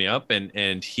principals called me up,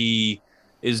 and he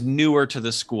is newer to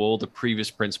the school. The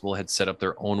previous principal had set up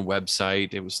their own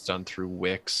website. It was done through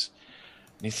Wix.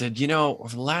 And he said,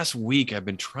 over the last week, I've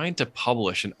been trying to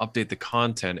publish and update the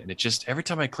content, and it just, every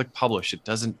time I click publish,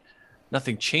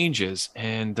 nothing changes.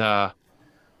 And I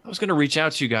was going to reach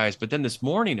out to you guys, but then this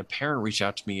morning, a parent reached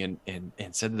out to me and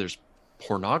said that there's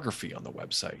pornography on the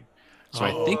website. So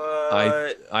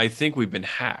I think we've been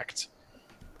hacked.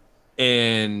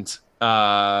 And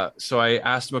so I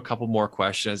asked him a couple more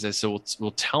questions. I said,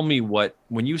 well, tell me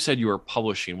when you said you were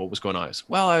publishing, what was going on?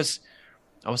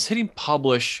 I was hitting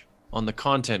publish on the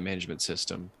content management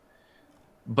system,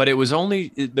 but it was only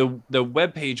the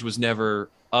web page was never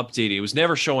updated. It was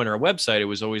never showing our website. It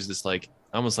was always this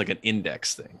almost like an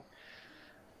index thing.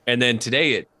 And then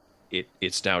today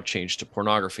it's now changed to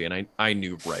pornography. And I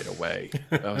knew right away.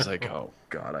 I was like, oh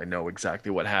God, I know exactly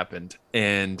what happened.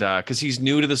 And cause he's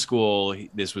new to the school.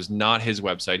 This was not his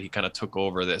website. He kind of took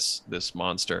over this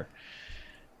monster.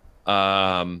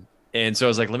 And so I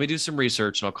was like, let me do some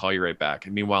research and I'll call you right back.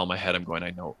 And meanwhile, in my head, I'm going,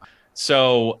 I know.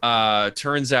 So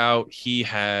turns out he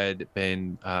had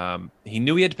been, he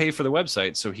knew he had to pay for the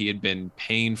website. So he had been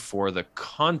paying for the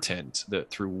content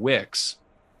through Wix,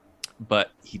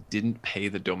 but he didn't pay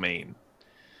the domain.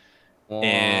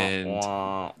 And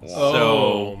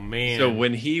so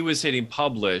when he was hitting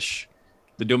publish,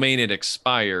 the domain had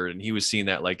expired, and he was seeing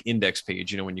that index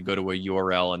page, when you go to a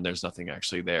URL and there's nothing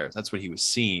actually there. That's what he was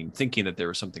seeing, thinking that there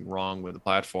was something wrong with the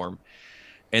platform.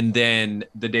 And then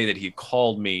the day that he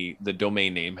called me, the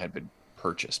domain name had been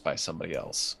purchased by somebody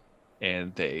else,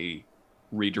 and they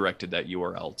redirected that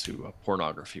URL to a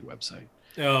pornography website.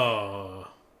 Oh.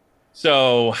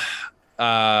 So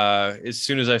as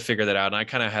soon as I figured that out, and I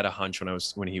kind of had a hunch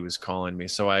when he was calling me,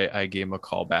 so I gave him a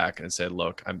call back and said,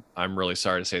 look, I'm really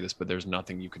sorry to say this, but there's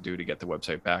nothing you could do to get the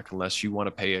website back unless you want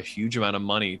to pay a huge amount of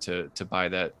money to buy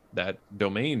that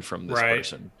domain from this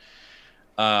person.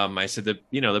 I said that,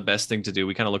 the best thing to do,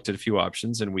 we kind of looked at a few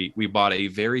options, and we bought a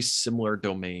very similar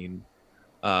domain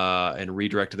and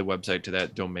redirected the website to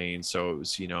that domain. So it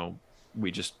was,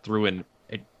 we just threw in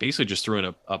a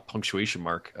punctuation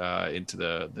mark into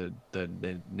the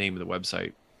name of the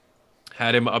website.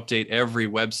 Had him update every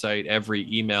website, every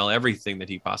email, everything that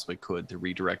he possibly could to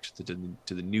redirect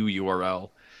to the new URL.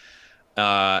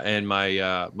 And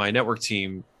my network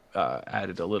team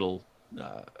added a little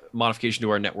modification to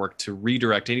our network to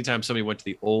redirect. Anytime somebody went to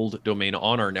the old domain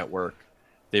on our network,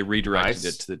 they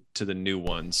redirected it to the new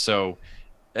one. So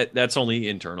that's only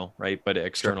internal, right? But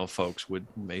external folks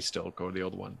may still go to the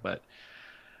old one. But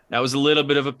that was a little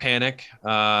bit of a panic,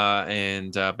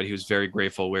 but he was very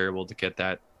grateful we were able to get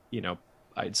that,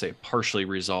 I'd say partially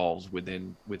resolved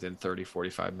within 30,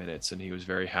 45 minutes, and he was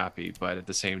very happy. But at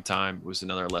the same time, it was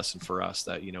another lesson for us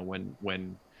that,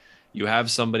 when you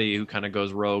have somebody who kind of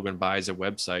goes rogue and buys a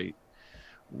website,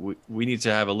 we need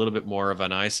to have a little bit more of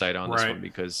an eyesight on this one,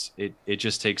 because it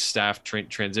just takes staff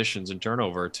transitions and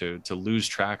turnover to lose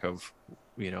track of,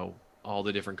 all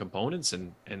the different components,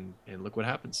 and look what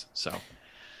happens. So.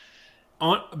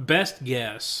 On best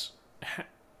guess,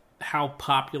 how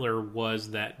popular was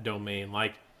that domain?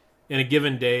 In a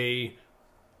given day,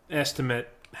 estimate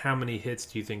how many hits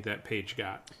do you think that page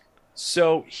got?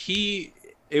 So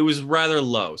it was rather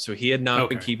low. So he had not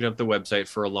been keeping up the website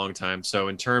for a long time. So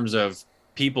in terms of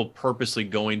people purposely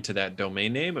going to that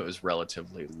domain name, it was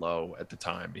relatively low at the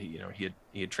time. He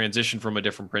had transitioned from a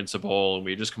different principal, and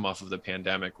we had just come off of the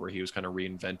pandemic where he was kind of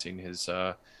reinventing his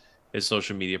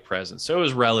social media presence. So it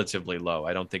was relatively low.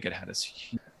 I don't think it had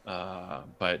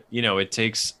But it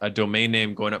takes a domain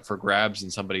name going up for grabs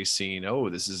and somebody seeing, oh,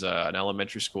 this is an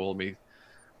elementary school. Let me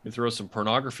throw some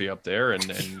pornography up there and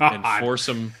force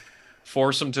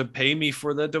them to pay me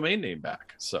for the domain name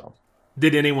back. So,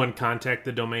 did anyone contact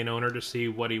the domain owner to see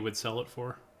what he would sell it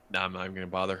for? No, I'm not even going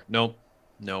to bother. Nope.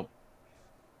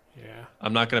 Yeah,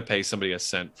 I'm not going to pay somebody a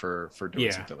cent for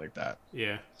doing something like that.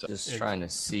 Yeah, so, just trying to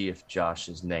see if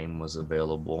Josh's name was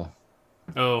available.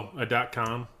 Oh, a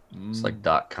 .com. It's like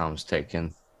 .com's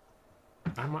taken.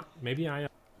 Maybe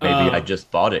I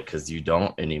just bought it because you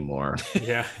don't anymore.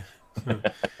 Yeah.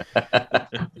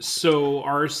 So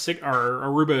our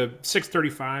Aruba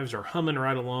 635s are humming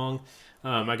right along.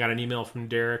 I got an email from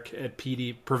Derek at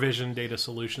Provision Data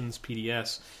Solutions,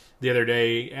 PDS, the other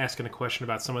day asking a question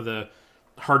about some of the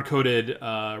hard-coded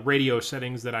radio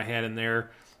settings that I had in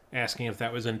there, asking if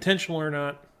that was intentional or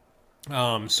not.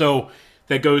 So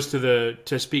that goes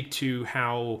to speak to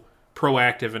how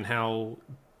proactive and how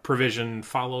Provision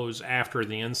follows after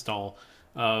the install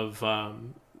of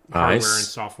hardware and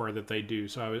software that they do.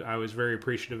 So I was very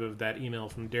appreciative of that email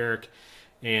from Derek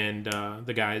and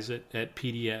the guys at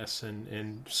PDS,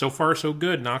 and so far so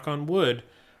good. Knock on wood.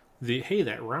 Hey,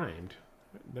 that rhymed.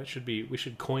 We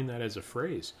should coin that as a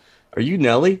phrase. Are you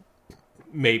Nelly?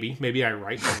 Maybe I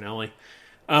write for Nelly.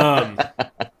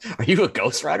 Are you a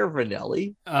ghostwriter for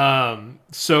Nelly?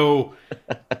 So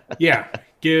yeah,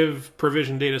 give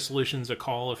Provision Data Solutions a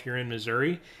call if you're in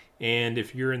Missouri, and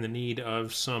if you're in the need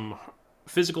of some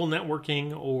physical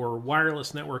networking or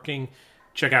wireless networking,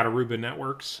 check out Aruba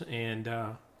Networks and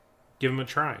give them a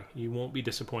try. You won't be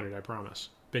disappointed, I promise.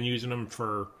 Been using them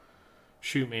for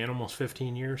almost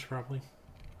 15 years probably.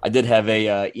 I did have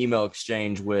a email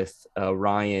exchange with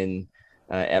Ryan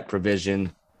at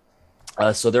Provision.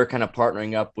 So they're kind of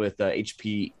partnering up with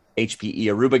HPE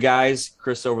Aruba guys,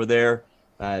 Chris over there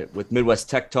with Midwest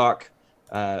Tech Talk.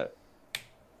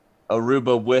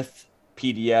 Aruba with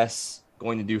PDS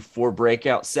going to do 4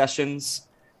 breakout sessions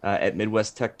at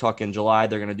Midwest Tech Talk in July.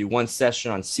 They're going to do 1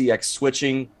 session on CX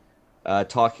switching,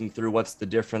 talking through what's the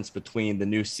difference between the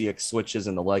new CX switches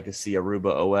and the legacy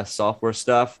Aruba OS software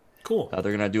stuff. Cool. They're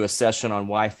going to do a session on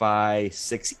Wi-Fi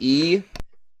 6E.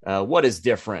 What is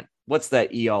different? What's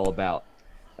that E all about?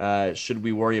 Should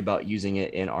we worry about using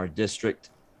it in our district?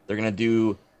 They're going to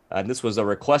do, this was a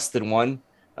requested one,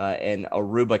 an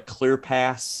Aruba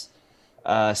ClearPass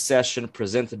session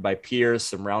presented by peers,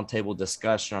 some roundtable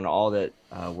discussion on all that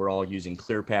we're all using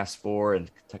ClearPass for,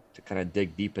 and to kind of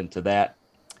dig deep into that.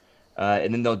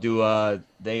 And then they'll do,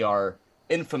 they are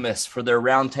infamous for their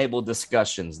roundtable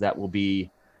discussions. That will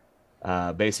be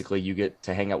basically you get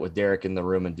to hang out with Derek in the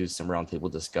room and do some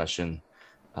roundtable discussion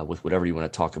with whatever you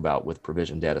want to talk about with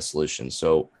Provision Data Solutions.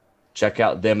 So check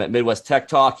out them at Midwest Tech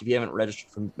Talk. If you haven't registered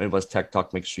for Midwest Tech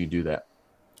Talk, make sure you do that.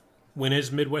 When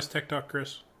is Midwest Tech Talk,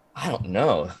 Chris? I don't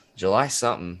know. July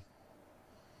something.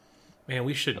 Man,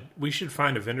 we should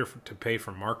find a vendor to pay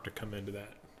for Mark to come into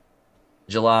that.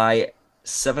 July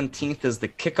 17th is the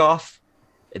kickoff,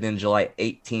 and then July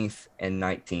 18th and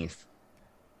 19th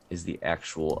is the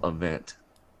actual event.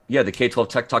 Yeah, the K-12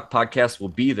 Tech Talk podcast will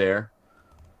be there.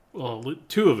 Well,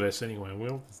 2 of us anyway.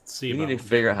 We'll see. We need to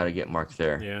figure out how to get Mark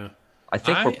there. Yeah. I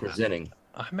think we're presenting.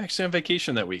 I'm actually on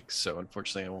vacation that week, so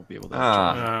unfortunately I won't be able to.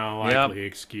 Likely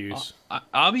excuse.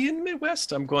 I'll be in the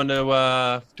Midwest. I'm going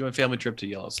to do a family trip to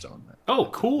Yellowstone. Oh,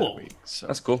 cool. Week, so.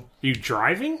 That's cool. You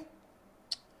driving?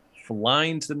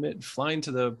 Flying to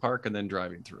the park and then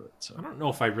driving through it. So I don't know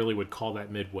if I really would call that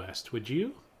Midwest. Would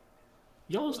you?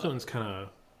 Yellowstone's kind of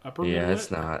upper Midwest. Yeah, it's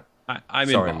not. I'm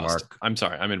in Boston. Mark. I'm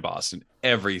sorry. I'm in Boston.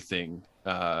 Everything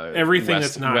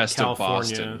that's not west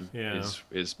California of Boston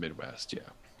is Midwest.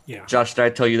 Yeah. Josh, did I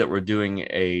tell you that we're doing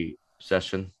a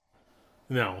session?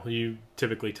 No, you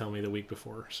typically tell me the week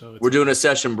before. So we're doing a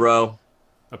session, bro.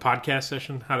 A podcast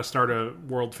session? How to start a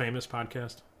world famous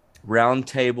podcast?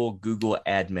 Roundtable Google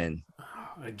admin.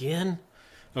 Again?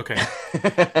 Okay.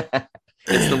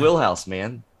 It's the wheelhouse,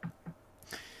 man.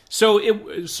 So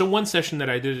one session that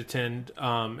I did attend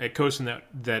at COSN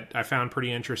that I found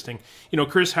pretty interesting. You know,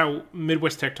 Chris, how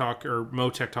Midwest Tech Talk or Mo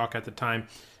Tech Talk at the time,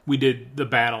 we did the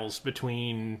battles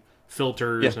between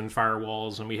filters and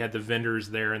firewalls, and we had the vendors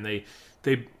there, and they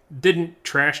didn't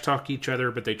trash talk each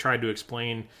other, but they tried to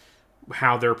explain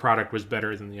how their product was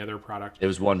better than the other product. It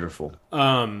was wonderful.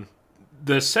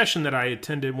 The session that I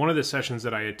attended, one of the sessions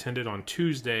that I attended on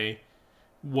Tuesday,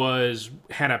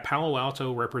 had a Palo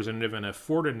Alto representative and a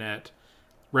Fortinet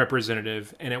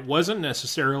representative, and it wasn't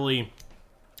necessarily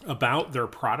about their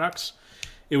products.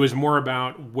 It was more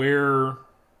about where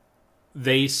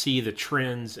they see the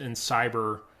trends in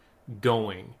cyber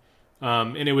going.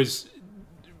 And it was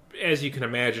as you can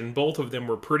imagine, both of them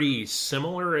were pretty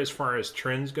similar as far as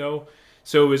trends go.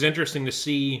 So it was interesting to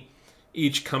see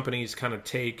each company's kind of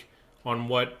take on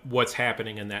what's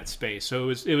happening in that space. So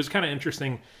it was kind of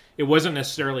interesting. It wasn't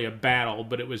necessarily a battle,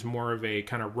 but it was more of a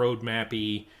kind of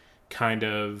roadmap-y kind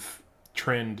of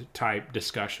trend type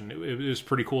discussion. It was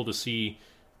pretty cool to see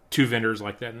two vendors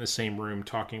like that in the same room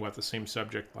talking about the same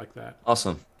subject like that.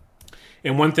 Awesome.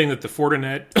 And one thing that the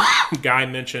Fortinet guy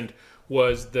mentioned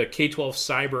was the K-12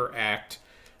 Cyber Act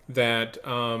that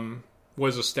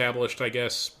was established, I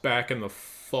guess, back in the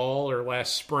fall or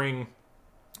last spring.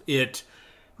 It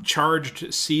charged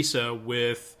CISA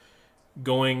with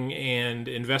going and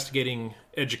investigating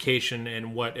education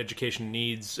and what education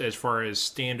needs as far as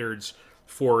standards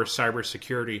for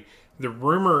cybersecurity. The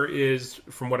rumor is,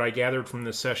 from what I gathered from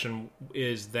this session,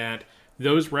 is that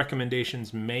those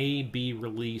recommendations may be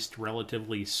released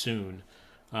relatively soon.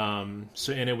 And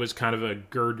it was kind of a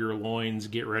gird your loins,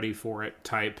 get ready for it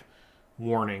type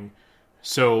warning.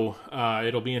 So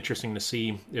it'll be interesting to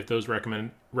see if those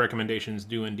recommendations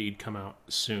do indeed come out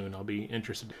soon. I'll be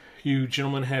interested. You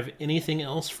gentlemen have anything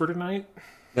else for tonight?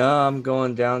 No, I'm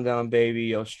going down,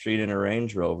 baby, O Street in a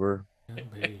Range Rover. Oh,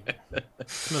 baby.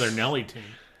 Another Nelly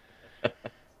tune.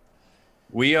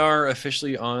 We are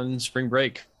officially on spring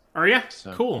break. Are ya?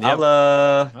 So, Cool. Yep.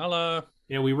 Holla.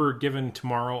 Yeah, we were given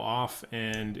tomorrow off,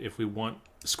 and if we want,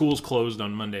 school's closed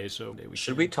on Monday, so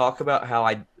Should we talk about how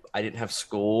I didn't have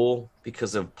school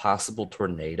because of possible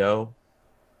tornado?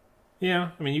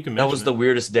 Yeah, I mean, you can That mention was the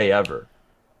weirdest day ever.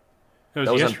 That was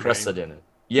yesterday. unprecedented.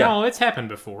 Yeah. No, it's happened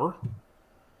before.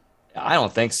 I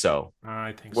don't think so.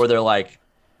 I think Where so. they're like,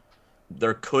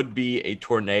 there could be a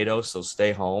tornado, so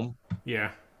stay home.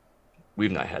 Yeah.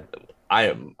 We've not had them. I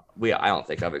don't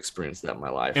think I've experienced that in my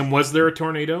life. And was there a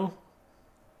tornado?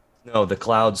 No, the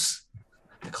clouds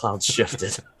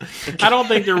shifted. I don't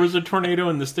think there was a tornado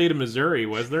in the state of Missouri,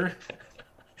 was there?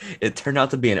 It turned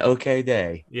out to be an okay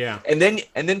day. Yeah. And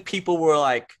then people were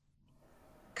like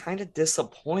kind of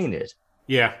disappointed.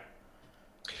 Yeah.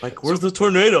 Like, where's the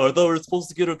tornado? I thought we were supposed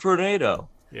to get a tornado.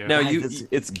 Yeah. Now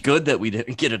It's good that we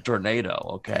didn't get a tornado,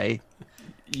 okay?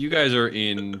 you guys are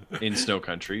in snow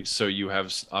country, so you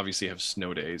obviously have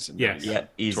snow days and Yes. Yeah,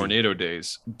 easy. tornado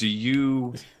days. Do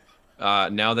you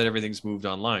now that everything's moved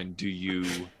online, do you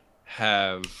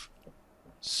have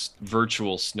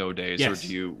virtual snow days, Yes.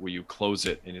 or will you close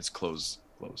it and it's closed?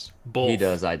 Both. He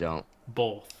does, I don't.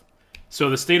 Both. So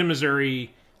the state of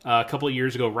Missouri, a couple of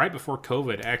years ago, right before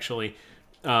COVID, actually,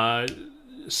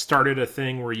 started a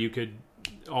thing where you could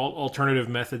alternative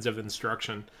methods of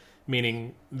instruction,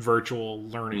 meaning virtual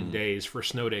learning days for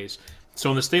snow days. So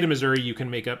in the state of Missouri, you can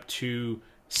make up to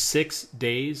 6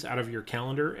 days out of your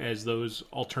calendar as those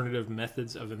alternative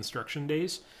methods of instruction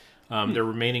days. The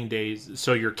remaining days,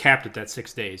 so you're capped at that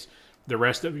 6 days. The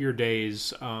rest of your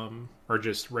days are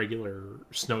just regular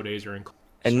snow days or included.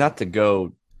 And not to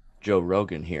go Joe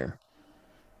Rogan here,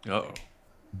 Uh-oh.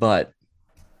 but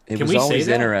it Can was we say always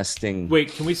that? interesting.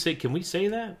 Wait, can we say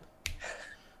that?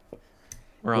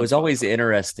 It was always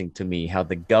interesting to me how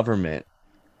the government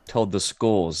told the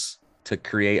schools to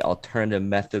create alternative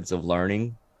methods of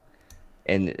learning,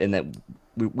 and that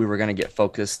we were going to get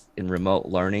focused in remote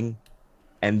learning,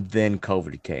 and then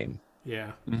COVID came.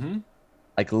 Yeah. Mm-hmm.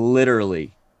 Like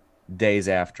literally days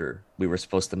after we were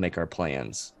supposed to make our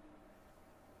plans.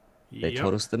 They Yep.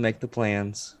 told us to make the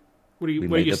plans. What are you? We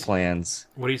What are made you? the plans.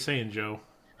 What are you saying, Joe?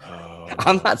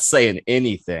 I'm not saying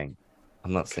anything.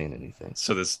 I'm not saying anything.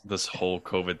 So this whole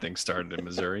COVID thing started in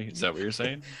Missouri. Is that what you're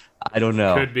saying? I don't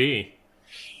know. Could be.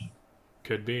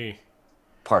 Could be.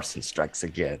 Parson strikes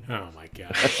again. Oh my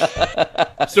gosh.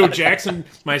 So Jackson,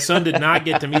 my son, did not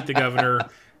get to meet the governor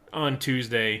on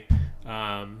Tuesday.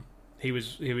 He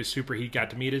was super. He got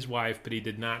to meet his wife, but he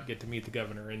did not get to meet the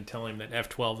governor and tell him that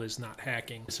F12 is not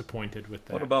hacking. Disappointed with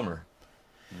that. What a bummer.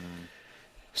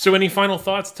 So, any final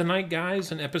thoughts tonight, guys?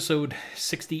 In episode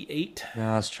 68.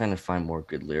 No, I was trying to find more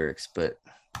good lyrics, but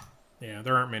Yeah,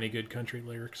 there aren't many good country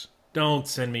lyrics. Don't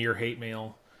send me your hate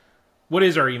mail. What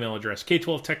is our email address?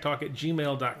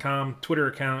 K12techtalk@gmail.com. Twitter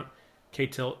account,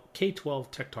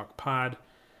 K12techtalkpod.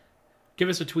 Give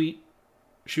us a tweet.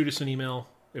 Shoot us an email.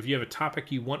 If you have a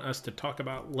topic you want us to talk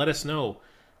about, let us know.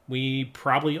 We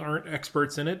probably aren't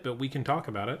experts in it, but we can talk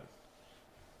about it.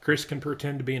 Chris can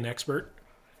pretend to be an expert.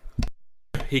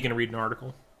 He can read an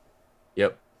article.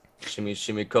 yep. Shimmy,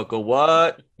 shimmy, cocoa,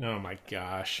 what? Oh my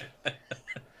gosh. All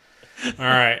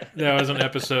right. That was an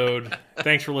episode.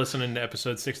 Thanks for listening to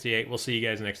episode 68. We'll see you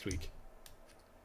guys next week.